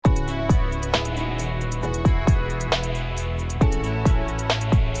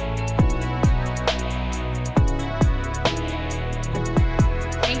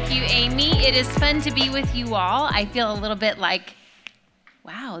It is fun to be with you all. I feel a little bit like,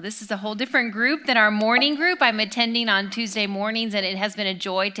 wow, this is a whole different group than our morning group I'm attending on Tuesday mornings, and it has been a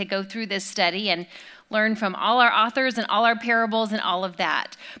joy to go through this study and learn from all our authors and all our parables and all of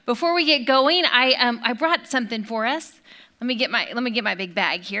that. Before we get going, I brought something for us. Let me get my big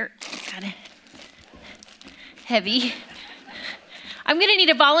bag here. Kind of heavy. I'm going to need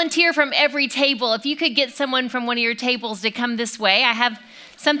a volunteer from every table. If you could get someone from one of your tables to come this way. I have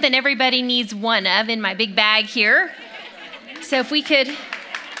something everybody needs one of in my big bag here. So if we could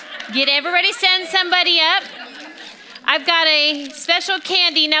get everybody, send somebody up. I've got a special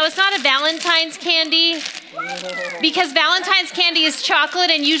candy. Now, it's not a Valentine's candy because Valentine's candy is chocolate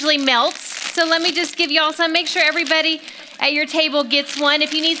and usually melts. So let me just give you all some. Make sure everybody at your table gets one.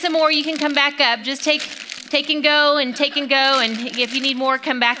 If you need some more, you can come back up. Just take and go, and if you need more,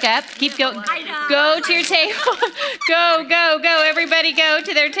 come back up. Keep going. Go to your table. Go. Everybody go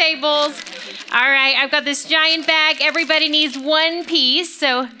to their tables. All right, I've got this giant bag. Everybody needs one piece,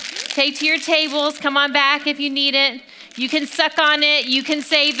 so take to your tables. Come on back if you need it. You can suck on it. You can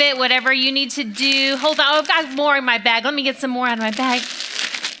save it, whatever you need to do. Hold on. Oh, I've got more in my bag. Let me get some more out of my bag.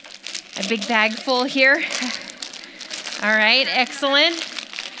 A big bag full here. All right, excellent.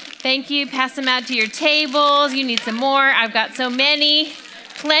 Thank you. Pass them out to your tables. You need some more. I've got so many.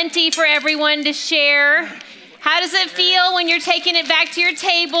 Plenty for everyone to share. How does it feel when you're taking it back to your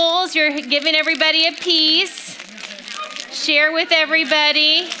tables? You're giving everybody a piece. Share with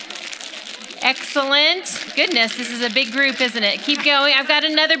everybody. Excellent. Goodness, this is a big group, isn't it? Keep going. I've got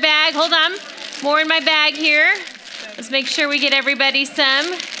another bag. Hold on. More in my bag here. Let's make sure we get everybody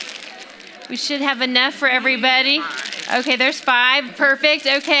some. We should have enough for everybody. Okay, there's 5. Perfect.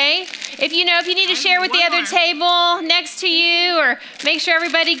 Okay. If you need to share with the other table next to you, or make sure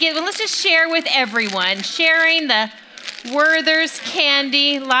everybody let's just share with everyone. Sharing the Werther's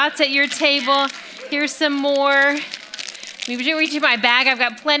candy. Lots at your table. Here's some more. Maybe reach in my bag. I've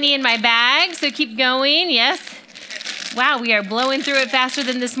got plenty in my bag, so keep going. Yes. Wow, we are blowing through it faster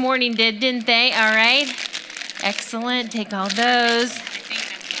than this morning didn't they? All right. Excellent. Take all those.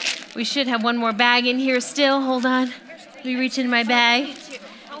 We should have one more bag in here still. Hold on. Let me reach in my bag.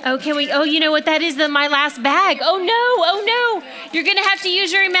 Oh, can we? Oh, you know what? That is my last bag. Oh, no. You're going to have to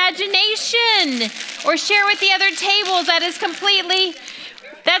use your imagination or share with the other tables. That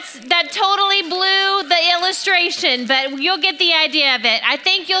totally blew the illustration, but you'll get the idea of it. I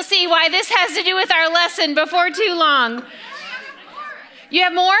think you'll see why this has to do with our lesson before too long. You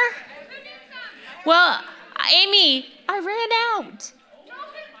have more? Well, Amy, I ran out.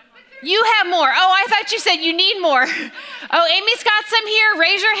 You have more. Oh, I thought you said you need more. Oh, Amy's got some here.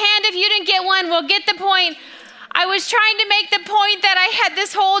 Raise your hand if you didn't get one. We'll get the point. I was trying to make the point that I had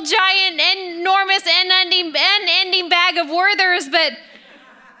this whole giant, enormous, unending bag of Werther's, but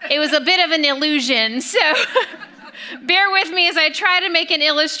it was a bit of an illusion. So bear with me as I try to make an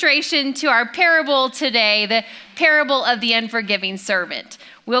illustration to our parable today, the parable of the unforgiving servant.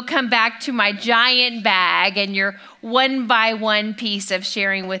 We'll come back to my giant bag and your one by one piece of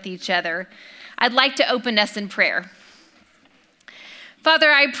sharing with each other. I'd like to open us in prayer.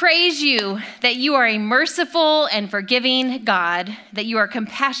 Father, I praise you that you are a merciful and forgiving God, that you are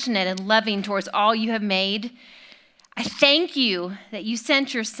compassionate and loving towards all you have made. I thank you that you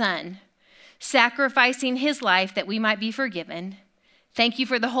sent your Son, sacrificing his life that we might be forgiven. Thank you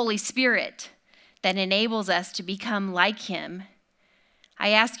for the Holy Spirit that enables us to become like him. I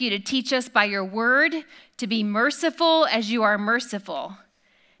ask you to teach us by your word to be merciful as you are merciful.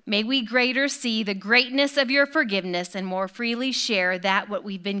 May we greater see the greatness of your forgiveness and more freely share that what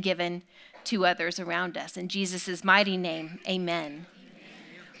we've been given to others around us. In Jesus' mighty name, amen.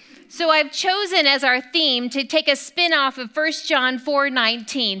 So I've chosen as our theme to take a spin-off of 1 John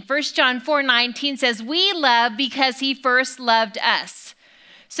 4:19. 1 John 4:19 says, we love because he first loved us.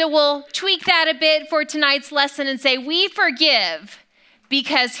 So we'll tweak that a bit for tonight's lesson and say, we forgive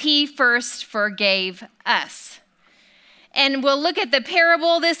because he first forgave us. And we'll look at the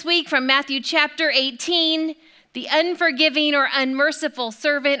parable this week from Matthew chapter 18, the unforgiving or unmerciful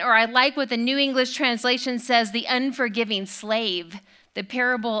servant, or I like what the New English translation says, the unforgiving slave, the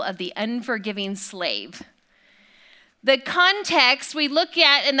parable of the unforgiving slave. The context we look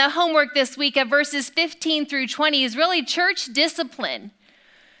at in the homework this week of verses 15 through 20 is really church discipline.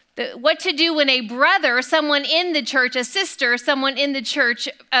 What to do when a brother, someone in the church, a sister, someone in the church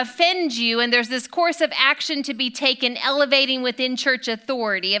offends you, and there's this course of action to be taken, elevating within church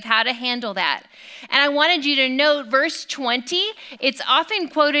authority of how to handle that. And I wanted you to note verse 20. It's often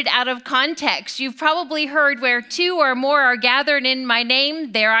quoted out of context. You've probably heard where 2 or more are gathered in my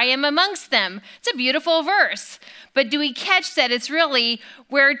name, there I am amongst them. It's a beautiful verse. But do we catch that it's really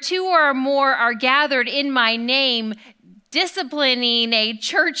where 2 or more are gathered in my name, disciplining a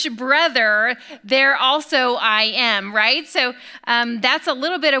church brother, there also I am, right? So that's a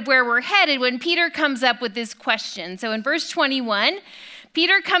little bit of where we're headed when Peter comes up with this question. So in verse 21,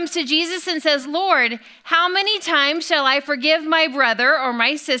 Peter comes to Jesus and says, Lord, how many times shall I forgive my brother or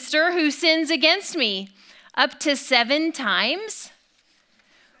my sister who sins against me? Up to 7 times?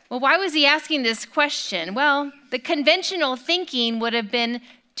 Well, why was he asking this question? Well, the conventional thinking would have been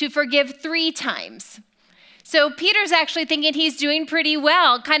to forgive 3 times. So Peter's actually thinking he's doing pretty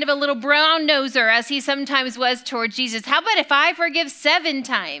well, kind of a little brown noser as he sometimes was toward Jesus. How about if I forgive 7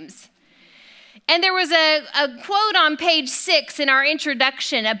 times? And there was a quote on page 6 in our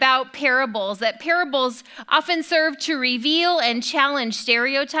introduction about parables, that parables often serve to reveal and challenge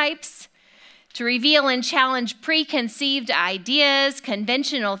stereotypes, to reveal and challenge preconceived ideas,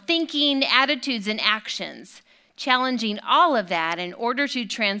 conventional thinking, attitudes, and actions, challenging all of that in order to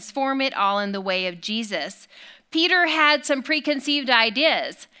transform it all in the way of Jesus. Peter had some preconceived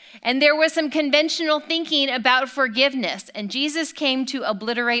ideas, and there was some conventional thinking about forgiveness, and Jesus came to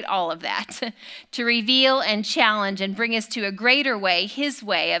obliterate all of that, to reveal and challenge and bring us to a greater way, his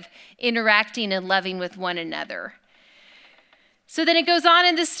way of interacting and loving with one another. So then it goes on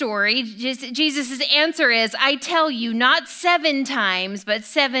in the story. Jesus' answer is, I tell you, not 7 times, but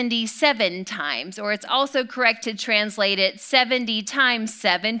 77 times. Or it's also correct to translate it 70 times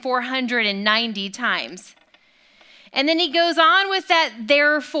 7, 490 times. And then he goes on with that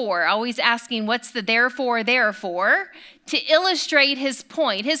therefore, always asking what's the therefore, to illustrate his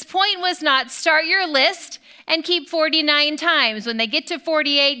point. His point was not start your list and keep 49 times. When they get to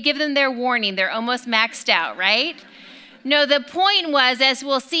 48, give them their warning. They're almost maxed out, right? No, the point was, as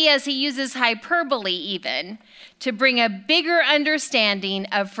we'll see as he uses hyperbole even, to bring a bigger understanding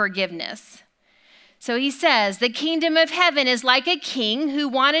of forgiveness. So he says, the kingdom of heaven is like a king who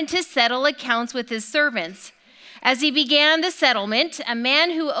wanted to settle accounts with his servants. As he began the settlement, a man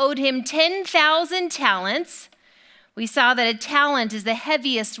who owed him 10,000 talents, we saw that a talent is the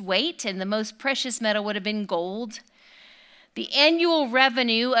heaviest weight, and the most precious metal would have been gold. The annual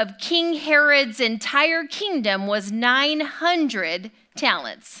revenue of King Herod's entire kingdom was 900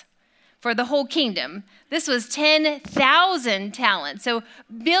 talents for the whole kingdom. This was 10,000 talents, so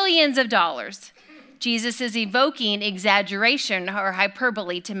billions of dollars. Jesus is evoking exaggeration or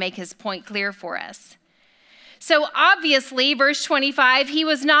hyperbole to make his point clear for us. So obviously, verse 25, he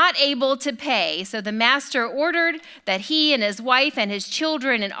was not able to pay. So the master ordered that he and his wife and his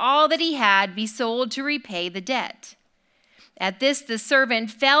children and all that he had be sold to repay the debt. At this, the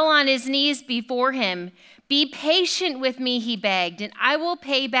servant fell on his knees before him. Be patient with me, he begged, and I will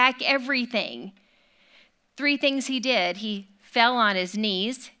pay back everything. 3 things he did. He fell on his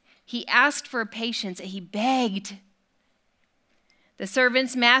knees. He asked for patience, and he begged. The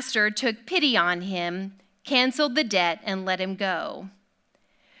servant's master took pity on him, canceled the debt, and let him go.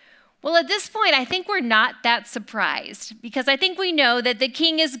 Well, at this point, I think we're not that surprised because I think we know that the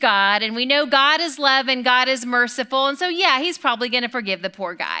king is God and we know God is love and God is merciful. And so, yeah, he's probably going to forgive the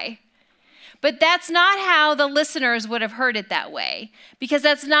poor guy. But that's not how the listeners would have heard it that way because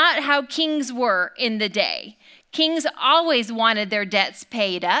that's not how kings were in the day. Kings always wanted their debts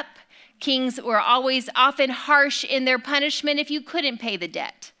paid up. Kings were always often harsh in their punishment if you couldn't pay the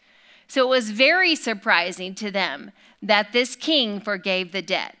debt. So it was very surprising to them that this king forgave the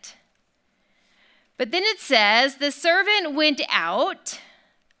debt. But then it says the servant went out,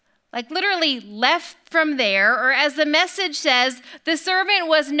 like literally left from there, or as the message says, the servant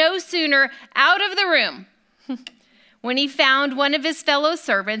was no sooner out of the room when he found one of his fellow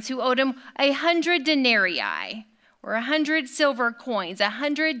servants who owed him 100 denarii, or 100 silver coins,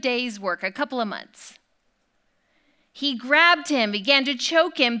 100 days' work, a couple of months. He grabbed him, began to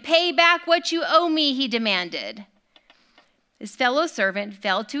choke him. Pay back what you owe me, he demanded. His fellow servant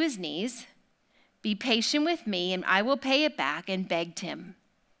fell to his knees. Be patient with me, and I will pay it back, and begged him.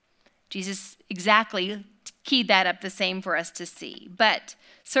 Jesus exactly keyed that up the same for us to see. But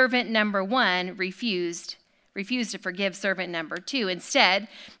servant number 1 refused to forgive servant number 2. Instead,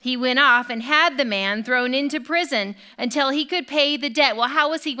 he went off and had the man thrown into prison until he could pay the debt. Well,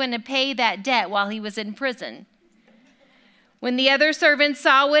 how was he going to pay that debt while he was in prison? When the other servants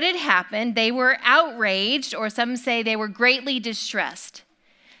saw what had happened, they were outraged, or some say they were greatly distressed.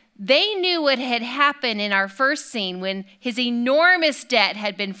 They knew what had happened in our first scene when his enormous debt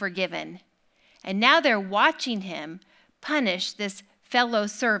had been forgiven. And now they're watching him punish this fellow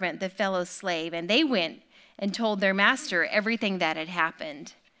servant, the fellow slave. And they went and told their master everything that had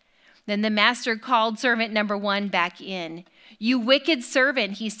happened. Then the master called servant number 1 back in. "You wicked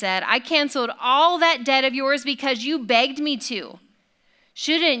servant," he said, "I canceled all that debt of yours because you begged me to.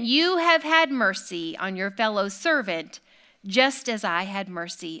 Shouldn't you have had mercy on your fellow servant just as I had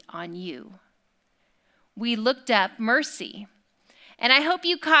mercy on you?" We looked up mercy. And I hope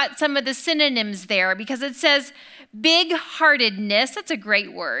you caught some of the synonyms there because it says big-heartedness. That's a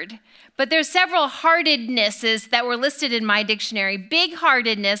great word. But there's several heartednesses that were listed in my dictionary.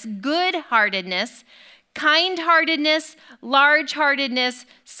 Big-heartedness, good-heartedness, kind-heartedness, large-heartedness,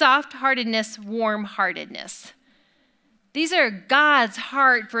 soft-heartedness, warm-heartedness. These are God's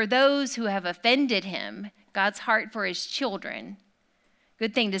heart for those who have offended him, God's heart for his children.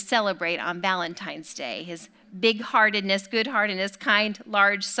 Good thing to celebrate on Valentine's Day, his big-heartedness, good-heartedness, kind,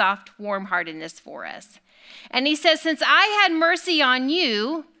 large, soft, warm-heartedness for us. And he says, since I had mercy on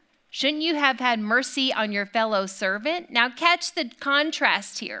you, shouldn't you have had mercy on your fellow servant? Now catch the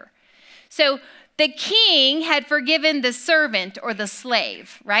contrast here. So the king had forgiven the servant or the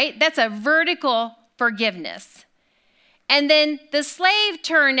slave, right? That's a vertical forgiveness. And then the slave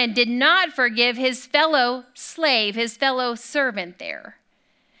turned and did not forgive his fellow slave, his fellow servant there.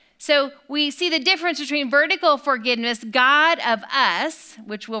 So we see the difference between vertical forgiveness, God of us,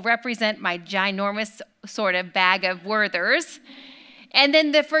 which will represent my ginormous sort of bag of Werthers, and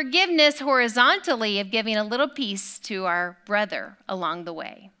then the forgiveness horizontally of giving a little piece to our brother along the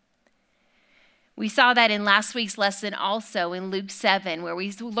way. We saw that in last week's lesson also in Luke 7, where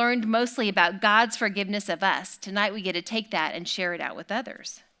we learned mostly about God's forgiveness of us. Tonight we get to take that and share it out with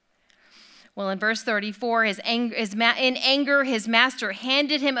others. Well, in verse 34, in anger, his master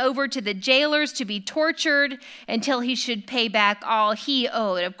handed him over to the jailers to be tortured until he should pay back all he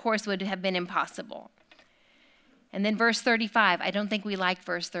owed. Of course, would have been impossible. And then verse 35, I don't think we like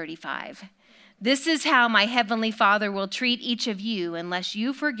verse 35. This is how my heavenly Father will treat each of you unless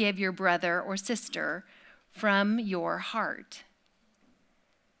you forgive your brother or sister from your heart.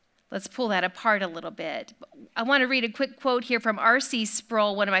 Let's pull that apart a little bit. I want to read a quick quote here from R.C.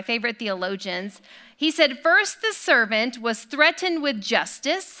 Sproul, one of my favorite theologians. He said, first the servant was threatened with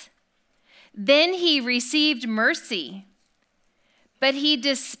justice, then he received mercy, but he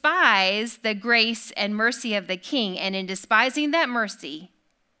despised the grace and mercy of the king, and in despising that mercy,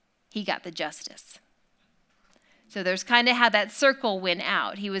 he got the justice. So there's kind of how that circle went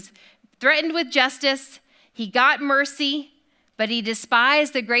out. He was threatened with justice, he got mercy, but he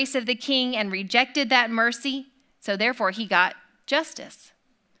despised the grace of the king and rejected that mercy, so therefore he got justice.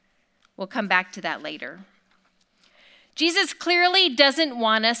 We'll come back to that later. Jesus clearly doesn't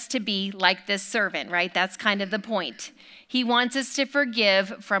want us to be like this servant, right? That's kind of the point. He wants us to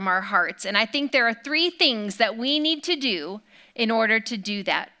forgive from our hearts. And I think there are 3 things that we need to do in order to do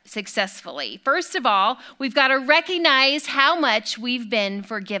that successfully. First of all, we've got to recognize how much we've been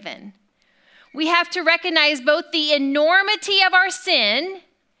forgiven. We have to recognize both the enormity of our sin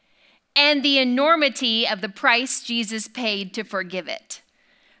and the enormity of the price Jesus paid to forgive it.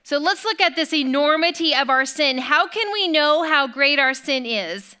 So let's look at this enormity of our sin. How can we know how great our sin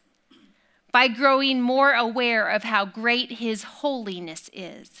is? By growing more aware of how great his holiness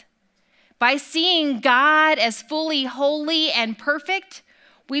is. By seeing God as fully holy and perfect,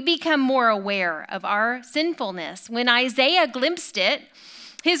 we become more aware of our sinfulness. When Isaiah glimpsed it,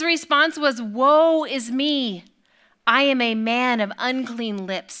 his response was, "Woe is me, I am a man of unclean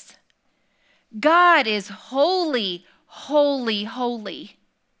lips." God is holy, holy, holy.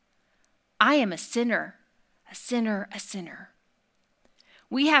 I am a sinner, a sinner, a sinner.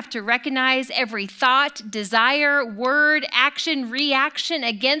 We have to recognize every thought, desire, word, action, reaction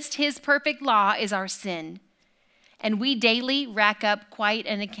against his perfect law is our sin. And we daily rack up quite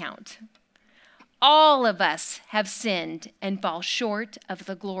an account. All of us have sinned and fall short of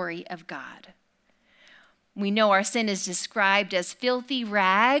the glory of God. We know our sin is described as filthy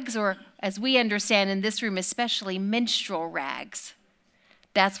rags, or as we understand in this room especially, menstrual rags.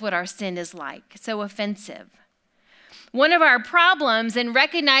 That's what our sin is like, so offensive. One of our problems in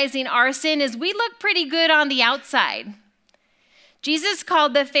recognizing our sin is we look pretty good on the outside. Jesus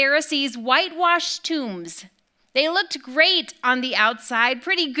called the Pharisees whitewashed tombs. They looked great on the outside,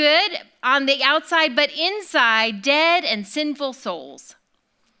 pretty good on the outside, but inside, dead and sinful souls.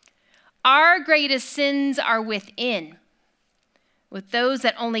 Our greatest sins are within, with those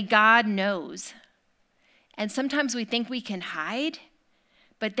that only God knows. And sometimes we think we can hide,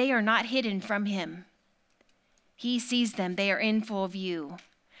 but they are not hidden from him. He sees them. They are in full view.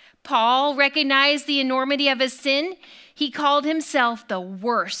 Paul recognized the enormity of his sin. He called himself the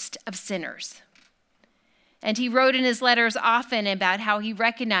worst of sinners. And he wrote in his letters often about how he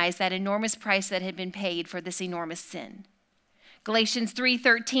recognized that enormous price that had been paid for this enormous sin. Galatians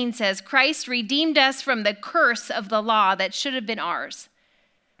 3:13 says, Christ redeemed us from the curse of the law that should have been ours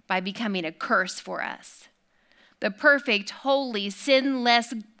by becoming a curse for us. The perfect, holy,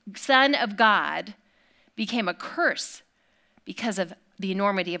 sinless Son of God became a curse because of the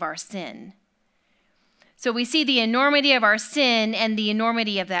enormity of our sin. So we see the enormity of our sin and the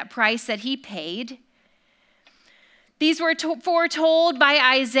enormity of that price that he paid. These were foretold by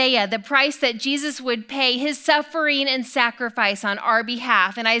Isaiah, the price that Jesus would pay, his suffering and sacrifice on our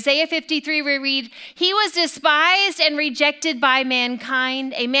behalf. In Isaiah 53, we read, he was despised and rejected by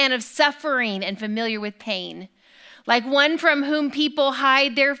mankind, a man of suffering and familiar with pain. Like one from whom people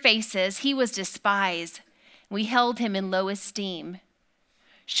hide their faces, he was despised. We held him in low esteem.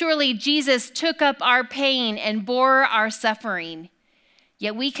 Surely Jesus took up our pain and bore our suffering.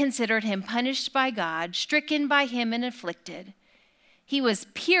 Yet we considered him punished by God, stricken by him and afflicted. He was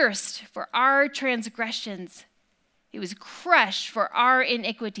pierced for our transgressions. He was crushed for our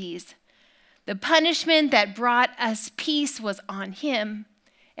iniquities. The punishment that brought us peace was on him,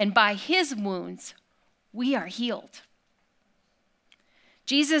 and by his wounds we are healed.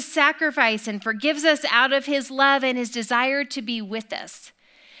 Jesus sacrificed and forgives us out of his love and his desire to be with us.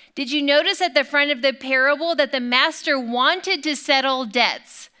 Did you notice at the front of the parable that the master wanted to settle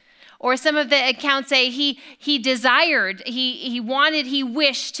debts? Or some of the accounts say he desired, he wanted, he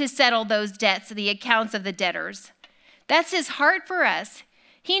wished to settle those debts, the accounts of the debtors. That's his heart for us.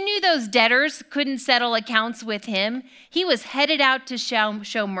 He knew those debtors couldn't settle accounts with him. He was headed out to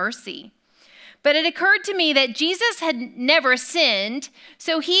show mercy. But it occurred to me that Jesus had never sinned,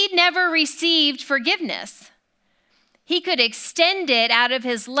 so he never received forgiveness. He could extend it out of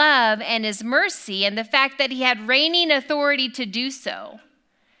his love and his mercy and the fact that he had reigning authority to do so.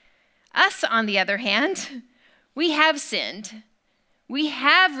 Us, on the other hand, we have sinned. We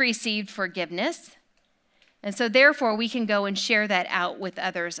have received forgiveness. And so therefore, we can go and share that out with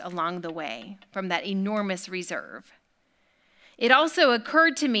others along the way from that enormous reserve. It also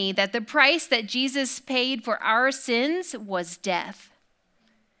occurred to me that the price that Jesus paid for our sins was death.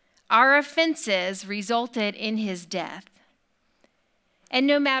 Our offenses resulted in his death. And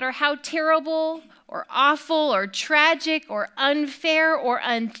no matter how terrible or awful or tragic or unfair or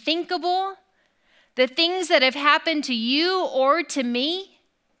unthinkable the things that have happened to you or to me,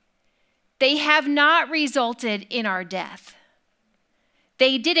 they have not resulted in our death.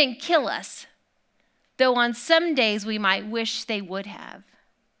 They didn't kill us, though on some days we might wish they would have.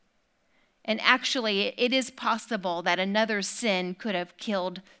 And actually, it is possible that another sin could have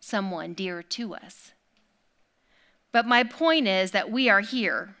killed someone dear to us. But my point is that we are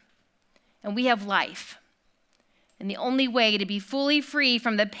here, and we have life. And the only way to be fully free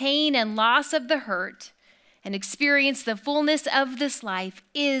from the pain and loss of the hurt and experience the fullness of this life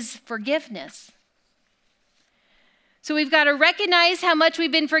is forgiveness. So we've got to recognize how much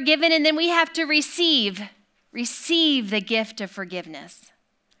we've been forgiven, and then we have to receive the gift of forgiveness.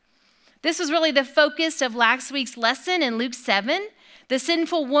 This was really the focus of last week's lesson in Luke 7. The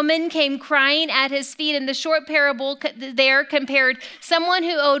sinful woman came crying at his feet, and the short parable there compared someone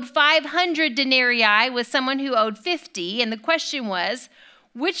who owed 500 denarii with someone who owed 50, and the question was,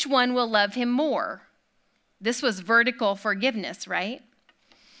 which one will love him more? This was vertical forgiveness, right?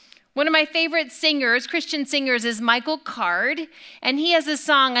 One of my favorite singers, Christian singers, is Michael Card, and he has a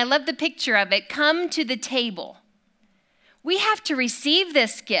song, I love the picture of it, Come to the Table. We have to receive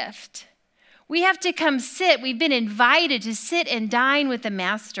this gift. We have to come sit. We've been invited to sit and dine with the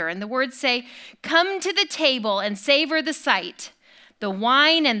Master. And the words say, come to the table and savor the sight, the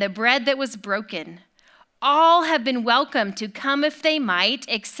wine and the bread that was broken. All have been welcome to come if they might,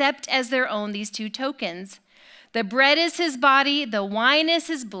 except as their own these two tokens. The bread is his body, the wine is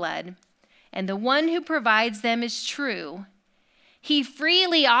his blood, and the one who provides them is true. He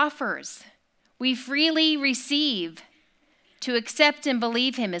freely offers. We freely receive. To accept and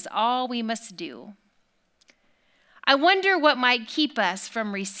believe him is all we must do. I wonder what might keep us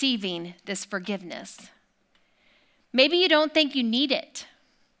from receiving this forgiveness. Maybe you don't think you need it.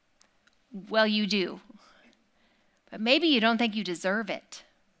 Well, you do. But maybe you don't think you deserve it.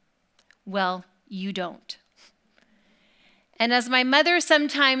 Well, you don't. And as my mother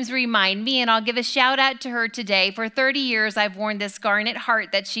sometimes reminds me, and I'll give a shout out to her today, for 30 years I've worn this garnet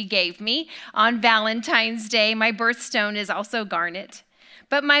heart that she gave me on Valentine's Day. My birthstone is also garnet.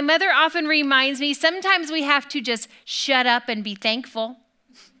 But my mother often reminds me, sometimes we have to just shut up and be thankful.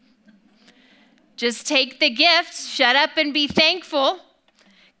 Just take the gift, shut up and be thankful.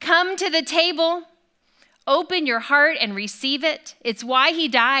 Come Come to the table. Open your heart and receive it. It's why he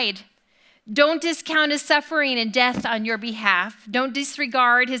died. Don't discount his suffering and death on your behalf. Don't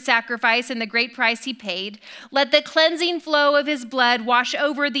disregard his sacrifice and the great price he paid. Let the cleansing flow of his blood wash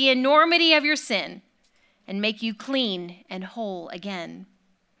over the enormity of your sin and make you clean and whole again.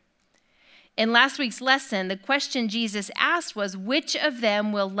 In last week's lesson, the question Jesus asked was, which of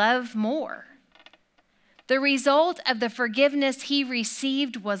them will love more? The result of the forgiveness he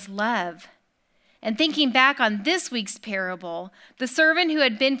received was love. And thinking back on this week's parable, the servant who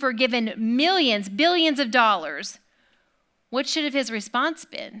had been forgiven millions, billions of dollars, what should have his response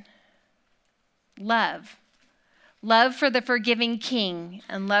been? Love. Love for the forgiving king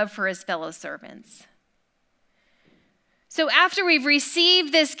and love for his fellow servants. So after we've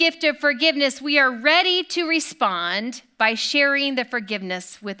received this gift of forgiveness, we are ready to respond by sharing the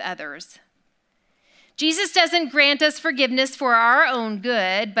forgiveness with others. Jesus doesn't grant us forgiveness for our own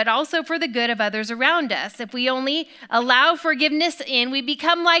good, but also for the good of others around us. If we only allow forgiveness in, we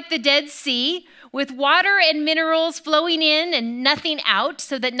become like the Dead Sea, with water and minerals flowing in and nothing out,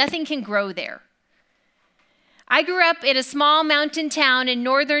 so that nothing can grow there. I grew up in a small mountain town in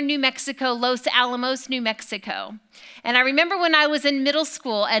northern New Mexico, Los Alamos, New Mexico. And I remember when I was in middle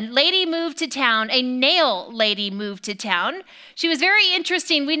school, a lady moved to town, a nail lady moved to town. She was very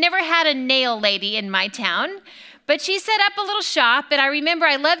interesting. We never had a nail lady in my town, but she set up a little shop, and I remember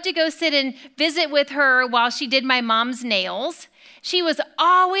I loved to go sit and visit with her while she did my mom's nails. She was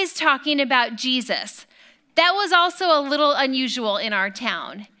always talking about Jesus. That was also a little unusual in our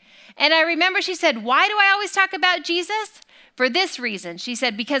town. And I remember she said, "Why do I always talk about Jesus?" For this reason. She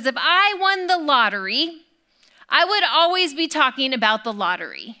said, "Because if I won the lottery, I would always be talking about the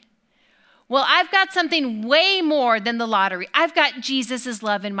lottery." Well, I've got something way more than the lottery. I've got Jesus'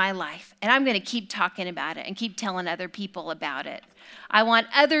 love in my life, and I'm going to keep talking about it and keep telling other people about it. I want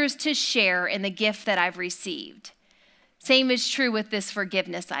others to share in the gift that I've received. Same is true with this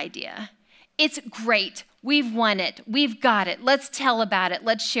forgiveness idea. It's great. We've won it. We've got it. Let's tell about it.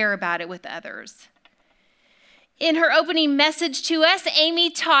 Let's share about it with others. In her opening message to us, Amy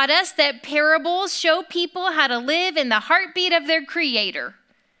taught us that parables show people how to live in the heartbeat of their Creator.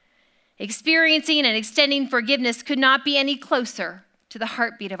 Experiencing and extending forgiveness could not be any closer to the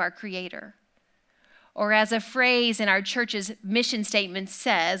heartbeat of our Creator. Or as a phrase in our church's mission statement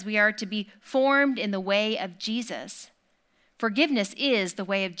says, we are to be formed in the way of Jesus. Forgiveness is the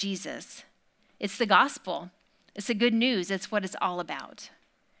way of Jesus. It's the gospel. It's the good news. It's what it's all about.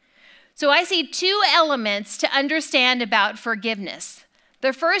 So I see two elements to understand about forgiveness.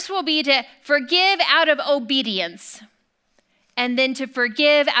 The first will be to forgive out of obedience, and then to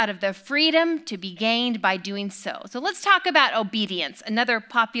forgive out of the freedom to be gained by doing so. So let's talk about obedience, another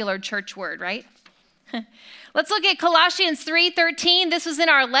popular church word, right? Let's look at Colossians 3:13. This was in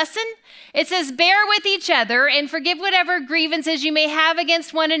our lesson. It says, "Bear with each other and forgive whatever grievances you may have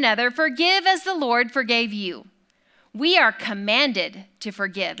against one another. Forgive as the Lord forgave you." We are commanded to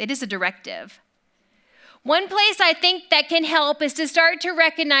forgive. It is a directive. One place I think that can help is to start to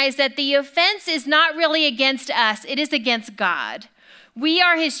recognize that the offense is not really against us. It is against God. We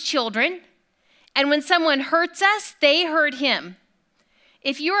are his children, and when someone hurts us, they hurt him.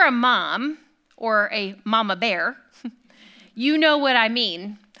 If you're a mom or a mama bear, you know what I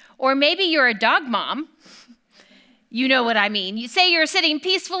mean. Or maybe you're a dog mom. You know what I mean. You say you're sitting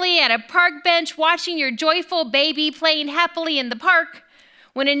peacefully at a park bench watching your joyful baby playing happily in the park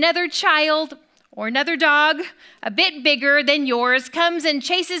when another child or another dog a bit bigger than yours comes and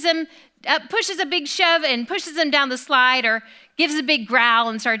chases him, pushes a big shove and pushes him down the slide, or gives a big growl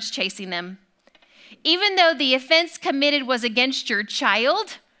and starts chasing them. Even though the offense committed was against your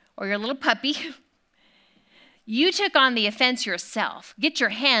child or your little puppy, you took on the offense yourself. Get your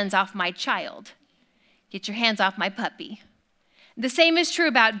hands off my child. Get your hands off my puppy. The same is true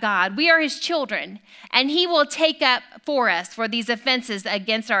about God. We are his children, and he will take up for us for these offenses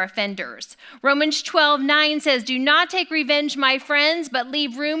against our offenders. Romans 12:9 says, "Do not take revenge, my friends, but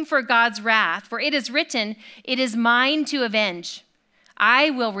leave room for God's wrath. For it is written, 'It is mine to avenge. I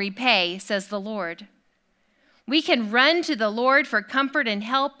will repay,' says the Lord." We can run to the Lord for comfort and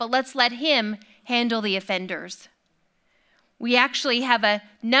help, but let's let him handle the offenders. We actually have a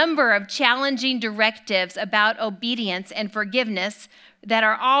number of challenging directives about obedience and forgiveness that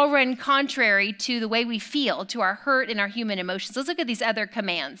are all run contrary to the way we feel, to our hurt and our human emotions. Let's look at these other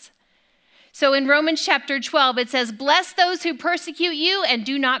commands. So in Romans chapter 12, it says, "Bless those who persecute you and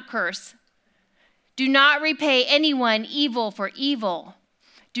do not curse. Do not repay anyone evil for evil.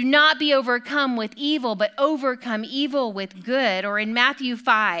 Do not be overcome with evil, but overcome evil with good." Or in Matthew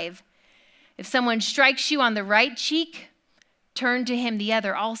 5, if someone strikes you on the right cheek, turn to him the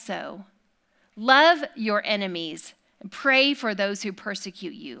other also. Love your enemies and pray for those who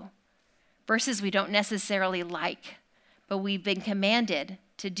persecute you. Verses we don't necessarily like, but we've been commanded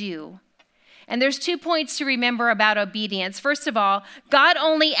to do. And there's 2 points to remember about obedience. First of all, God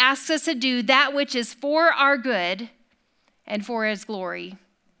only asks us to do that which is for our good and for his glory.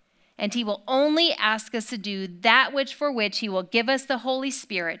 And he will only ask us to do that for which he will give us the Holy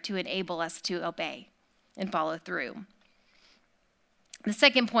Spirit to enable us to obey and follow through. The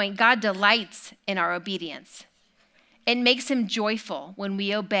second point, God delights in our obedience. It makes him joyful when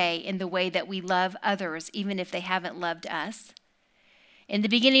we obey in the way that we love others, even if they haven't loved us. In the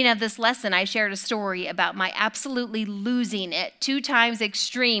beginning of this lesson, I shared a story about my absolutely losing it, 2 times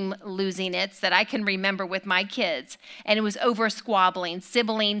extreme losing it that I can remember with my kids. And it was over squabbling,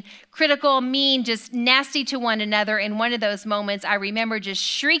 sibling, critical, mean, just nasty to one another. In one of those moments, I remember just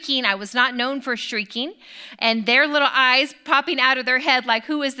shrieking. I was not known for shrieking. And their little eyes popping out of their head like,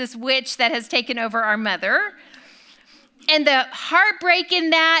 who is this witch that has taken over our mother? And the heartbreak in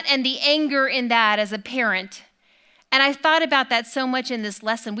that and the anger in that as a parent. And I thought about that so much in this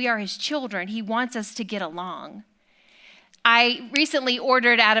lesson. We are his children. He wants us to get along. I recently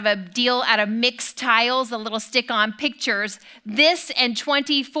ordered out of a deal out of Mixed Tiles, a little stick-on pictures, this and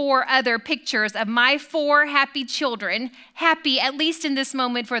 24 other pictures of my 4 happy children, happy at least in this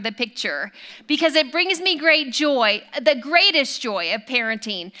moment for the picture, because it brings me great joy. The greatest joy of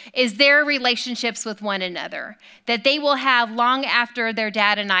parenting is their relationships with one another, that they will have long after their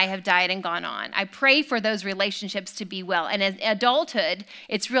dad and I have died and gone on. I pray for those relationships to be well. And in adulthood,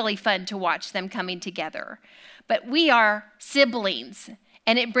 it's really fun to watch them coming together. But we are siblings,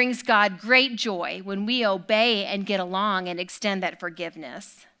 and it brings God great joy when we obey and get along and extend that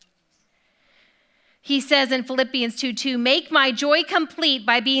forgiveness. He says in Philippians 2:2, make my joy complete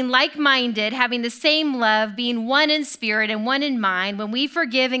by being like-minded, having the same love, being one in spirit and one in mind. When we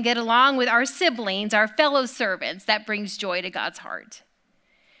forgive and get along with our siblings, our fellow servants, that brings joy to God's heart.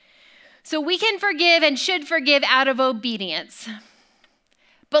 So we can forgive and should forgive out of obedience.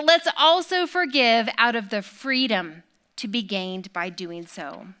 But let's also forgive out of the freedom to be gained by doing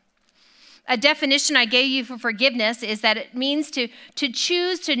so. A definition I gave you for forgiveness is that it means to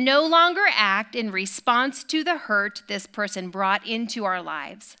choose to no longer act in response to the hurt this person brought into our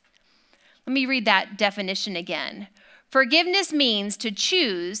lives. Let me read that definition again. Forgiveness means to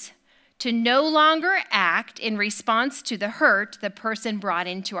choose to no longer act in response to the hurt the person brought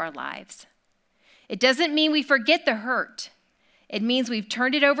into our lives. It doesn't mean we forget the hurt. It means we've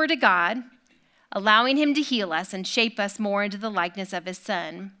turned it over to God, allowing him to heal us and shape us more into the likeness of his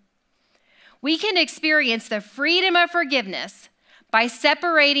Son. We can experience the freedom of forgiveness by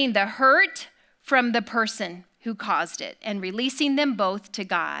separating the hurt from the person who caused it and releasing them both to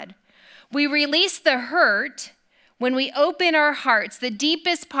God. We release the hurt when we open our hearts, the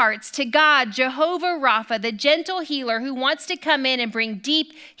deepest parts, to God, Jehovah Rapha, the gentle healer who wants to come in and bring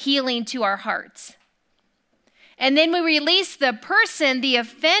deep healing to our hearts. And then we release the person, the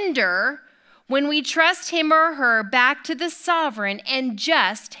offender, when we trust him or her back to the sovereign and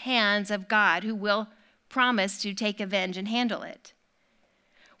just hands of God, who will promise to take revenge and handle it.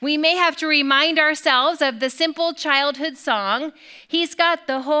 We may have to remind ourselves of the simple childhood song, he's got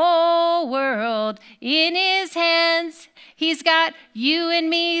the whole world in his hands. He's got you and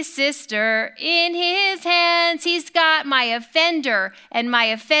me, sister, in his hands. He's got my offender and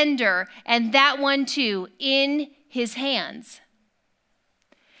that one too in his hands.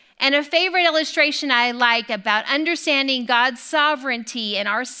 And a favorite illustration I like about understanding God's sovereignty and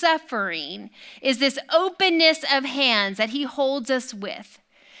our suffering is this openness of hands that he holds us with.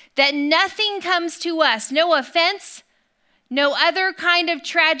 That nothing comes to us, no offense, no other kind of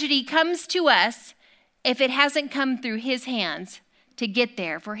tragedy comes to us if it hasn't come through his hands to get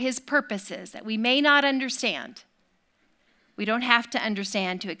there for his purposes that we may not understand. We don't have to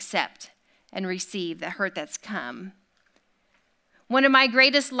understand to accept and receive the hurt that's come. One of my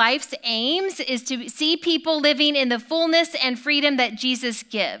greatest life's aims is to see people living in the fullness and freedom that Jesus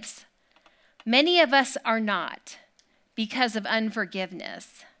gives. Many of us are not because of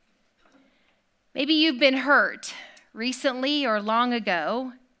unforgiveness. Maybe you've been hurt recently or long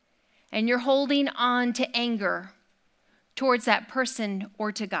ago, and you're holding on to anger towards that person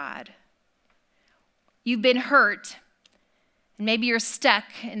or to God. You've been hurt, and maybe you're stuck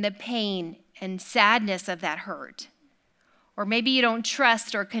in the pain and sadness of that hurt. Or maybe you don't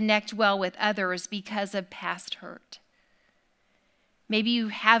trust or connect well with others because of past hurt. Maybe you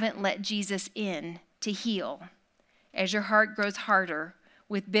haven't let Jesus in to heal as your heart grows harder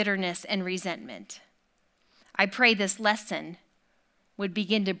with bitterness and resentment. I pray this lesson would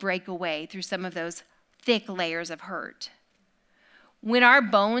begin to break away through some of those thick layers of hurt. When our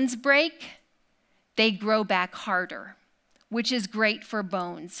bones break, they grow back harder, which is great for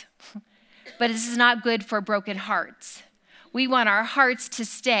bones. But this is not good for broken hearts. We want our hearts to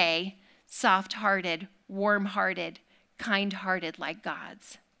stay soft-hearted, warm-hearted, kind-hearted like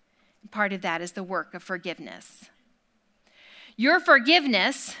God's. Part of that is the work of forgiveness. Your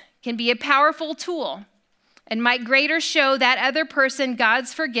forgiveness can be a powerful tool and might greater show that other person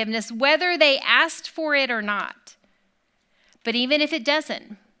God's forgiveness, whether they asked for it or not. But even if it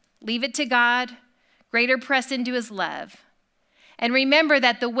doesn't, leave it to God, greater press into his love. And remember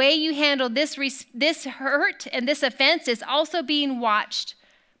that the way you handle this hurt and this offense is also being watched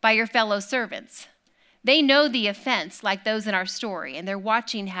by your fellow servants. They know the offense like those in our story, and they're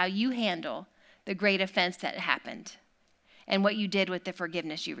watching how you handle the great offense that happened and what you did with the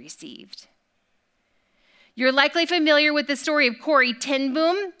forgiveness you received. You're likely familiar with the story of Corrie ten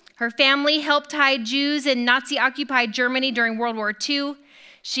Boom. Her family helped hide Jews in Nazi-occupied Germany during World War II.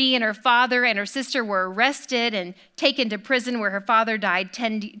 She and her father and her sister were arrested and taken to prison where her father died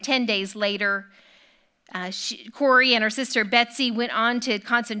 10 days later. Corrie and her sister Betsy went on to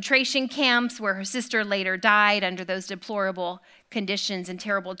concentration camps where her sister later died under those deplorable conditions and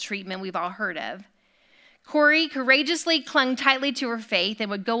terrible treatment we've all heard of. Corrie courageously clung tightly to her faith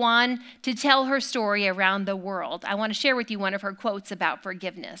and would go on to tell her story around the world. I want to share with you one of her quotes about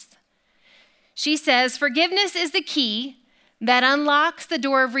forgiveness. She says, "Forgiveness is the key that unlocks the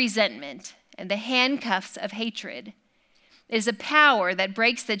door of resentment and the handcuffs of hatred. It is a power that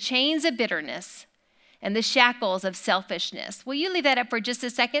breaks the chains of bitterness and the shackles of selfishness." Will you leave that up for just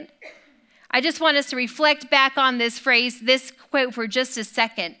a second? I just want us to reflect back on this phrase, this quote for just a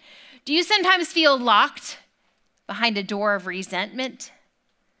second. Do you sometimes feel locked behind a door of resentment?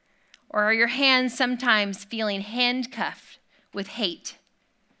 Or are your hands sometimes feeling handcuffed with hate?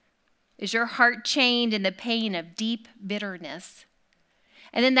 Is your heart chained in the pain of deep bitterness?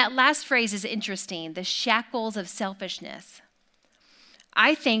 And then that last phrase is interesting, the shackles of selfishness.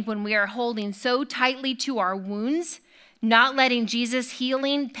 I think when we are holding so tightly to our wounds, not letting Jesus'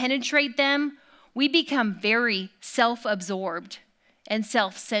 healing penetrate them, we become very self-absorbed and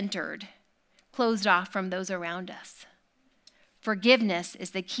self-centered, closed off from those around us. Forgiveness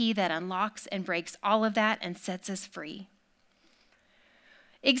is the key that unlocks and breaks all of that and sets us free.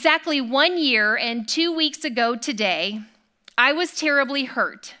 Exactly 1 year and 2 weeks ago today, I was terribly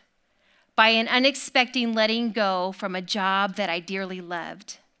hurt by an unexpected letting go from a job that I dearly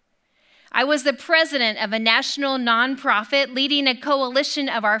loved. I was the president of a national nonprofit leading a coalition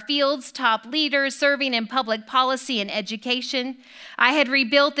of our field's top leaders serving in public policy and education. I had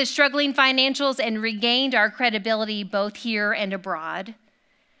rebuilt the struggling financials and regained our credibility both here and abroad.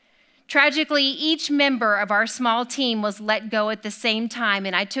 Tragically, each member of our small team was let go at the same time,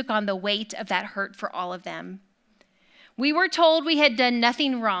 and I took on the weight of that hurt for all of them. We were told we had done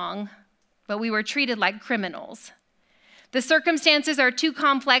nothing wrong, but we were treated like criminals. The circumstances are too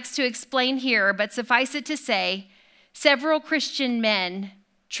complex to explain here, but suffice it to say, several Christian men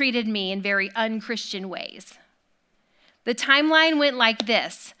treated me in very unchristian ways. The timeline went like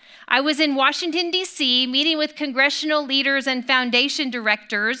this. I was in Washington, D.C., meeting with congressional leaders and foundation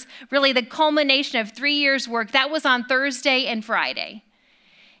directors, really the culmination of 3 years' work. That was on Thursday and Friday.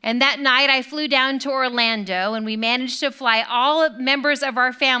 And that night, I flew down to Orlando, and we managed to fly all members of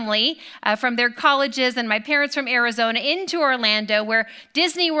our family from their colleges and my parents from Arizona into Orlando, where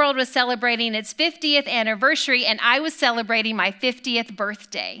Disney World was celebrating its 50th anniversary, and I was celebrating my 50th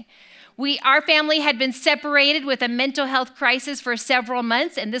birthday. Our family had been separated with a mental health crisis for several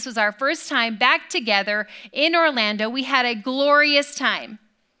months, and this was our first time back together in Orlando. We had a glorious time.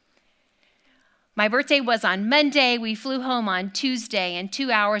 My birthday was on Monday. We flew home on Tuesday, and 2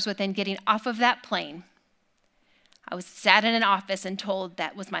 hours within getting off of that plane, I was sat in an office and told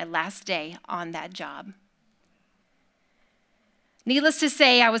that was my last day on that job. Needless to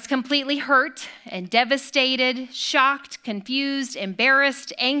say, I was completely hurt and devastated, shocked, confused,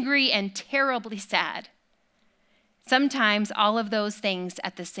 embarrassed, angry, and terribly sad. Sometimes all of those things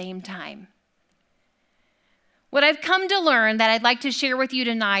at the same time. What I've come to learn that I'd like to share with you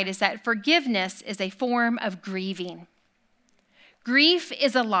tonight is that forgiveness is a form of grieving. Grief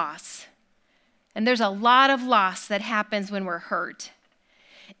is a loss, and there's a lot of loss that happens when we're hurt.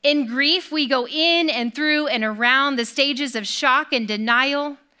 In grief, we go in and through and around the stages of shock and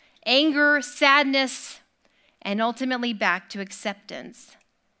denial, anger, sadness, and ultimately back to acceptance.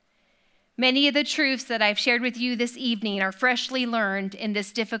 Many of the truths that I've shared with you this evening are freshly learned in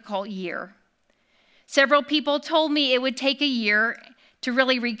this difficult year. Several people told me it would take a year to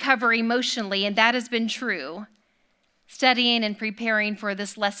really recover emotionally, and that has been true. Studying and preparing for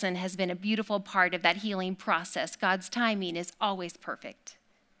this lesson has been a beautiful part of that healing process. God's timing is always perfect.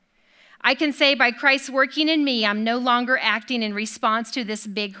 I can say by Christ working in me, I'm no longer acting in response to this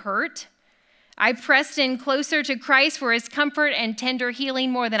big hurt. I pressed in closer to Christ for his comfort and tender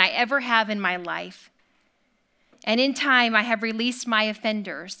healing more than I ever have in my life. And in time, I have released my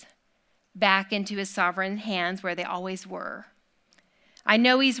offenders back into his sovereign hands where they always were. I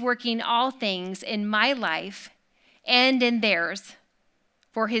know he's working all things in my life and in theirs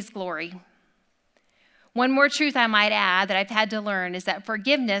for his glory. One more truth I might add that I've had to learn is that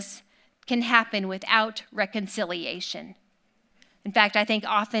forgiveness can happen without reconciliation. In fact, I think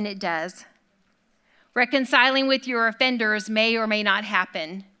often it does. Reconciling with your offenders may or may not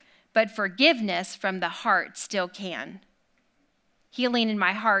happen, but forgiveness from the heart still can. Healing in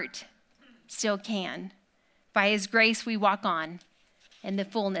my heart still can. By his grace, we walk on in the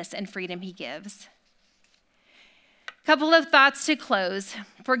fullness and freedom he gives. Couple of thoughts to close.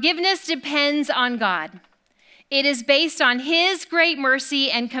 Forgiveness depends on God. It is based on his great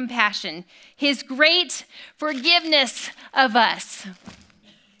mercy and compassion, his great forgiveness of us.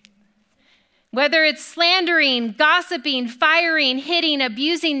 Whether it's slandering, gossiping, firing, hitting,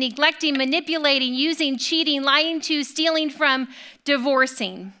 abusing, neglecting, manipulating, using, cheating, lying to, stealing from,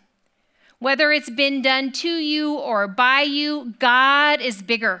 divorcing. Whether it's been done to you or by you, God is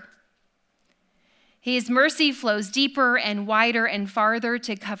bigger. His mercy flows deeper and wider and farther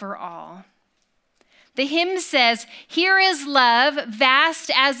to cover all. The hymn says, "Here is love, vast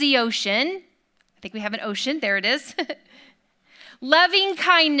as the ocean." I think we have an ocean. There it is. "Loving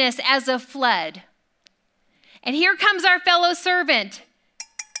kindness as a flood." And here comes our fellow servant,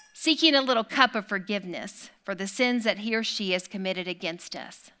 seeking a little cup of forgiveness for the sins that he or she has committed against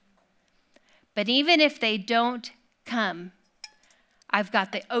us. But even if they don't come, I've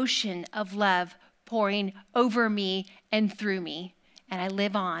got the ocean of love pouring over me and through me, and I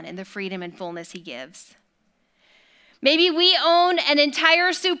live on in the freedom and fullness he gives. Maybe we own an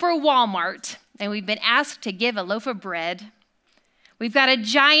entire super Walmart, and we've been asked to give a loaf of bread. We've got a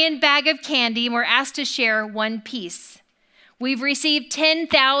giant bag of candy, and we're asked to share one piece. We've received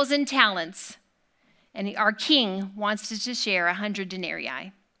 10,000 talents, and our king wants us to share 100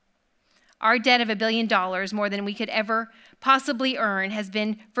 denarii. Our debt of $1 billion, more than we could ever possibly earn, has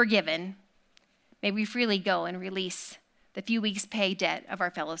been forgiven. May we freely go and release the few weeks' pay debt of our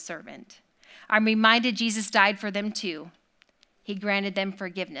fellow servant. I'm reminded Jesus died for them too. He granted them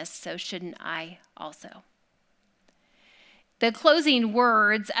forgiveness, so shouldn't I also? The closing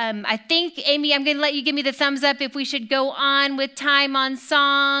words, I think, Amy, I'm going to let you give me the thumbs up if we should go on with time on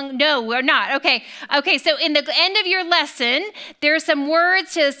song. No, we're not. Okay, so in the end of your lesson, there are some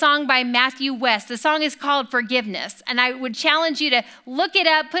words to a song by Matthew West. The song is called Forgiveness, and I would challenge you to look it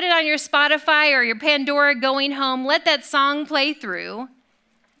up, put it on your Spotify or your Pandora going home. Let that song play through.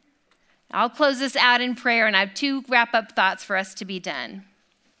 I'll close this out in prayer, and I have 2 wrap-up thoughts for us to be done.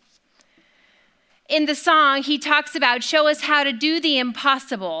 In the song, he talks about show us how to do the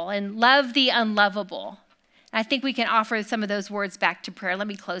impossible and love the unlovable. I think we can offer some of those words back to prayer. Let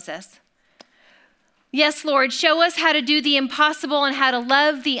me close this. Yes, Lord, show us how to do the impossible and how to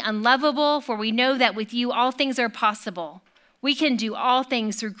love the unlovable, for we know that with you all things are possible. We can do all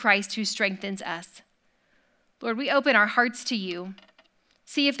things through Christ who strengthens us. Lord, we open our hearts to you.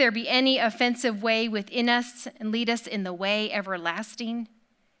 See if there be any offensive way within us and lead us in the way everlasting.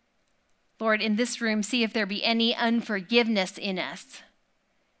 Lord, in this room, see if there be any unforgiveness in us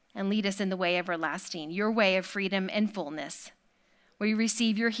and lead us in the way everlasting, your way of freedom and fullness, where you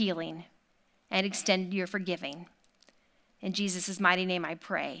receive your healing and extend your forgiving. In Jesus' mighty name I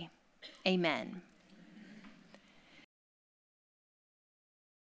pray, amen.